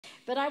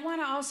But I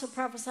want to also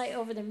prophesy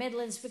over the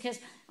Midlands, because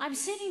I'm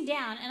sitting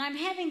down and I'm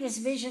having this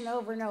vision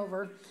over and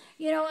over,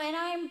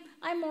 and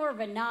I'm more of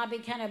a knobby,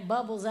 kind of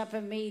bubbles up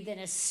in me than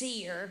a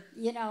seer,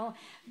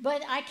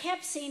 But I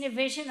kept seeing a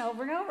vision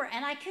over and over,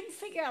 and I couldn't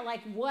figure out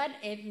like what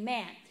it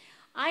meant.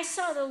 I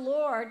saw the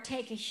Lord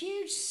take a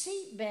huge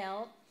seat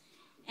belt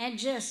and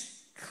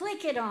just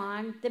click it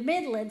on the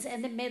Midlands,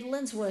 and the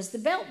Midlands was the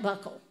belt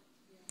buckle.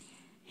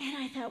 And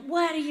I thought,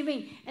 what do you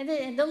mean? And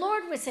the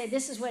Lord would say,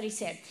 this is what he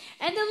said.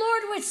 And the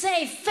Lord would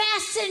say,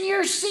 fasten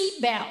your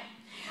seatbelt.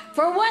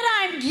 For what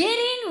I'm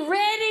getting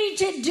ready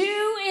to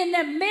do in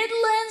the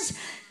Midlands,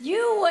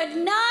 you would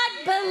not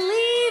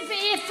believe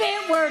if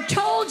it were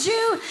told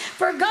you.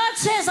 For God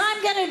says,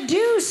 I'm going to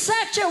do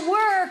such a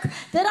work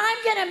that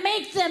I'm going to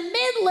make the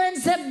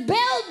Midlands the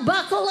belt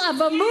buckle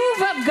of a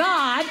move of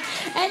God.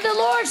 And the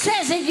Lord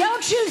says,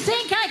 don't you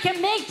think I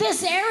can make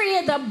this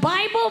area the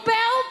Bible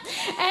Belt?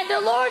 And the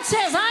Lord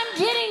says, I'm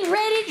getting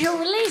ready to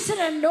release an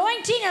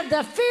anointing of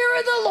the fear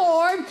of the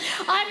Lord.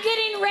 I'm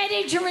getting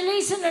ready to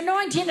release an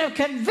anointing of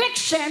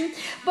conviction,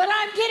 but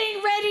I'm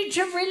getting ready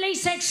to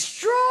release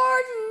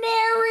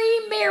extraordinary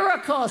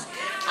miracles.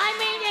 I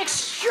mean,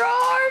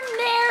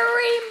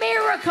 extraordinary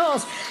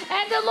miracles.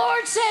 And the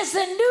Lord says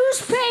the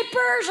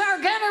newspapers are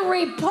going to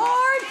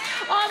report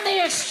on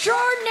the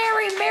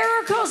extraordinary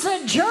miracles.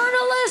 The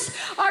journalists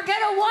are going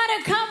to want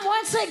to come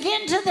once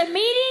again to the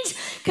meetings,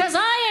 because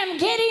I am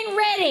getting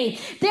ready.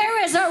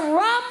 There is a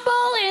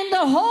rumble in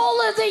the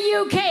whole of the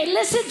UK.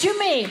 Listen to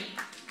me.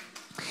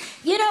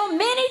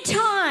 Many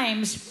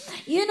times,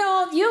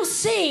 you'll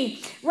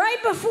see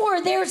right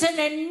before there's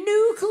a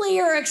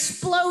nuclear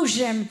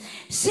explosion,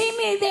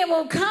 seemingly there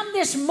will come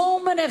this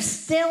moment of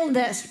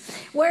stillness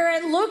where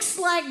it looks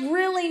like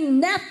really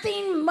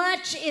nothing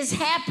much is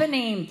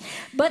happening.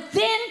 But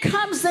then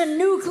comes the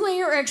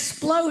nuclear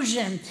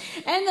explosion.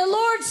 And the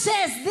Lord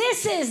says,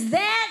 this is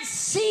that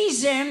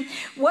season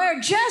where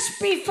just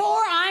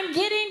before I'm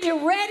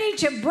getting ready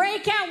to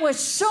break out with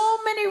so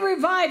many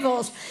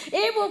revivals,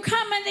 it will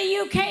come in the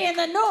UK, in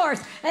the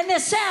north and the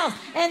south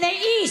and the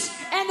east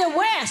and the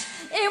west.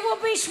 It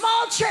will be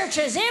small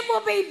churches. It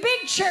will be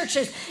big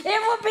churches. It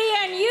will be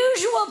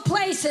unusual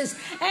places.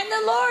 And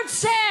the Lord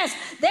says,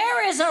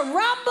 there is a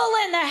rumble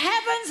in the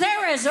heavens.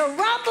 There is a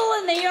rumble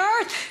in the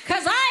earth,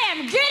 because I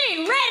am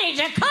getting ready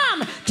to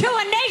come to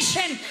a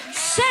nation,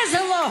 says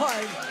the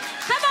Lord.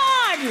 Come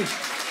on.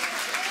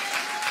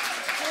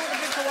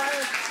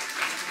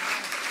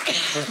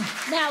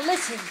 Now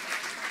listen.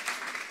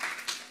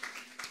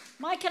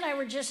 Mike and I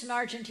were just in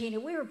Argentina.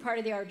 We were part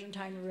of the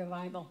Argentine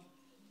revival.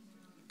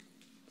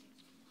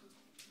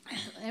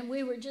 And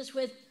we were just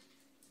with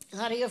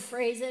Claudia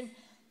Frazen,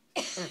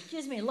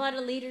 excuse me, a lot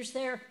of leaders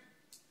there.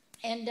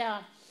 And,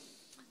 and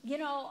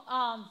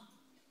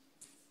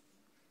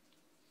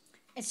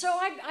so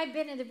I've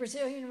been in the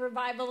Brazilian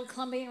revival, the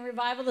Colombian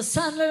revival, the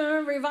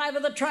Sunderland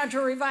revival, the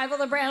Toronto revival,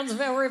 the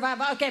Brownsville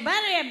revival. Okay, but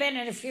I've been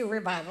in a few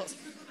revivals.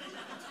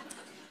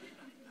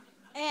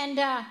 And,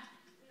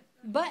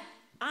 but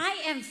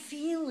I am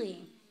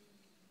feeling,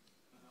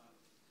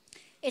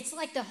 it's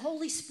like the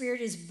Holy Spirit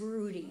is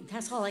brooding.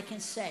 That's all I can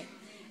say.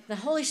 The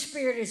Holy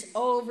Spirit is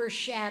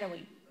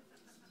overshadowing.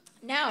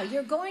 Now,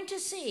 you're going to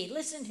see,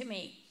 listen to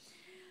me,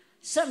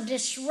 some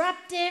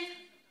disruptive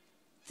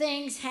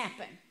things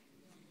happen.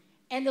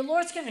 And the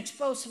Lord's going to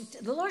expose some.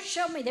 The Lord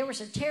showed me there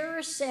was a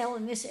terrorist cell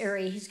in this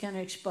area he's going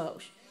to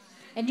expose.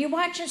 And you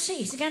watch and see.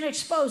 He's going to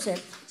expose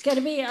it. It's going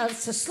to be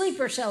it's a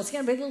sleeper cell. It's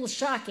going to be a little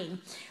shocking.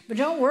 But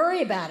don't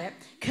worry about it,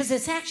 because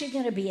it's actually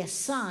going to be a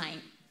sign.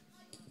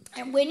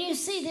 And when you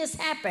see this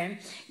happen,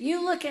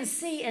 you look and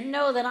see and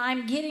know that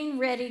I'm getting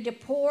ready to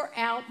pour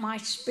out my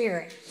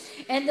Spirit.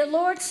 And the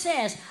Lord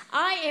says,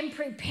 I am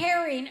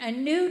preparing a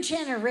new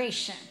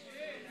generation.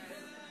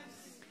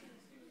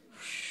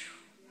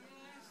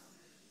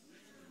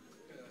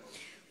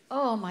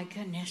 Oh, my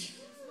goodness.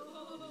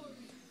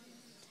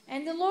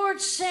 And the Lord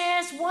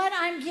says, what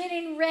I'm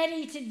getting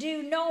ready to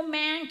do, no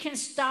man can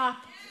stop.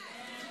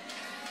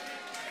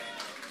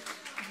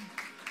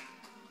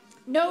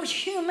 No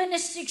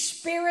humanistic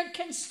spirit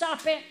can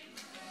stop it.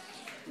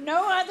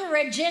 No other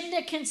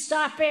agenda can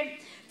stop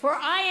it. For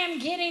I am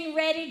getting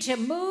ready to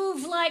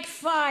move like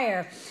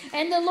fire.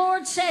 And the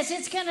Lord says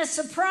it's going to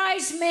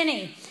surprise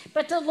many.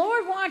 But the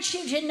Lord wants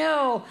you to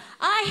know,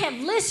 I have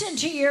listened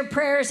to your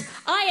prayers.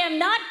 I am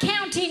not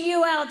counting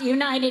you out,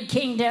 United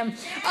Kingdom.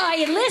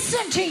 I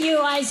listen to you.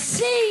 I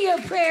see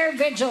your prayer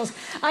vigils.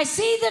 I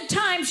see the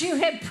times you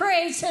have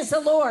prayed, says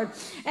the Lord.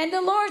 And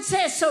the Lord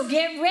says, so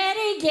get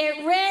ready,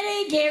 get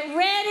ready, get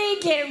ready,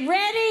 get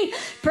ready.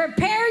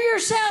 Prepare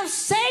yourself,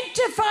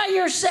 sanctify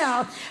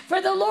yourself. For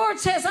the Lord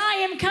says, I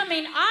am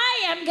coming.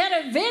 I am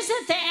going to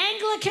visit the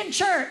Anglican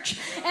Church.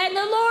 And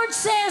the Lord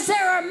says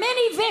there are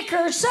many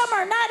vicars. Some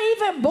are not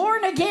even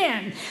born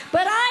again.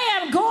 But I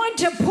am going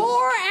to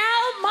pour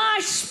out my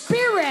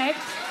Spirit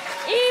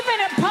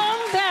even upon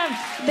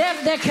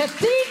the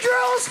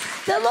cathedrals.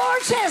 The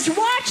Lord says,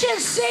 watch and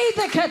see,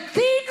 the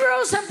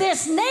cathedrals of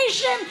this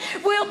nation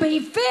will be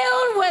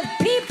filled with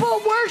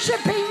people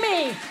worshiping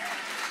me.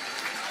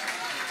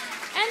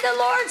 And the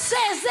Lord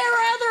says there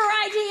are other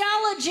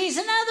ideologies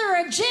and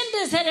other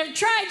agendas that have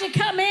tried to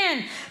come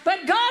in.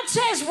 But God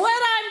says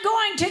what I'm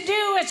going to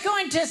do is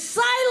going to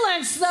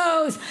silence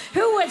those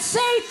who would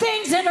say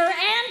things that are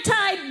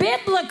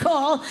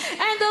anti-biblical.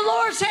 And the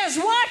Lord says,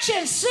 watch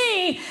and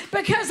see,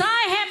 because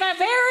I have a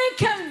very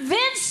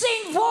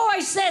convincing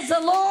voice, says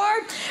the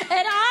Lord,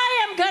 and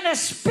I am going to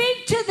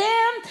speak to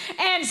them,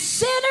 and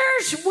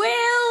sinners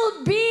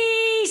will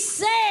be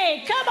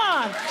saved. Come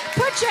on,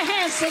 put your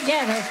hands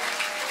together.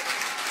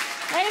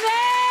 Amen.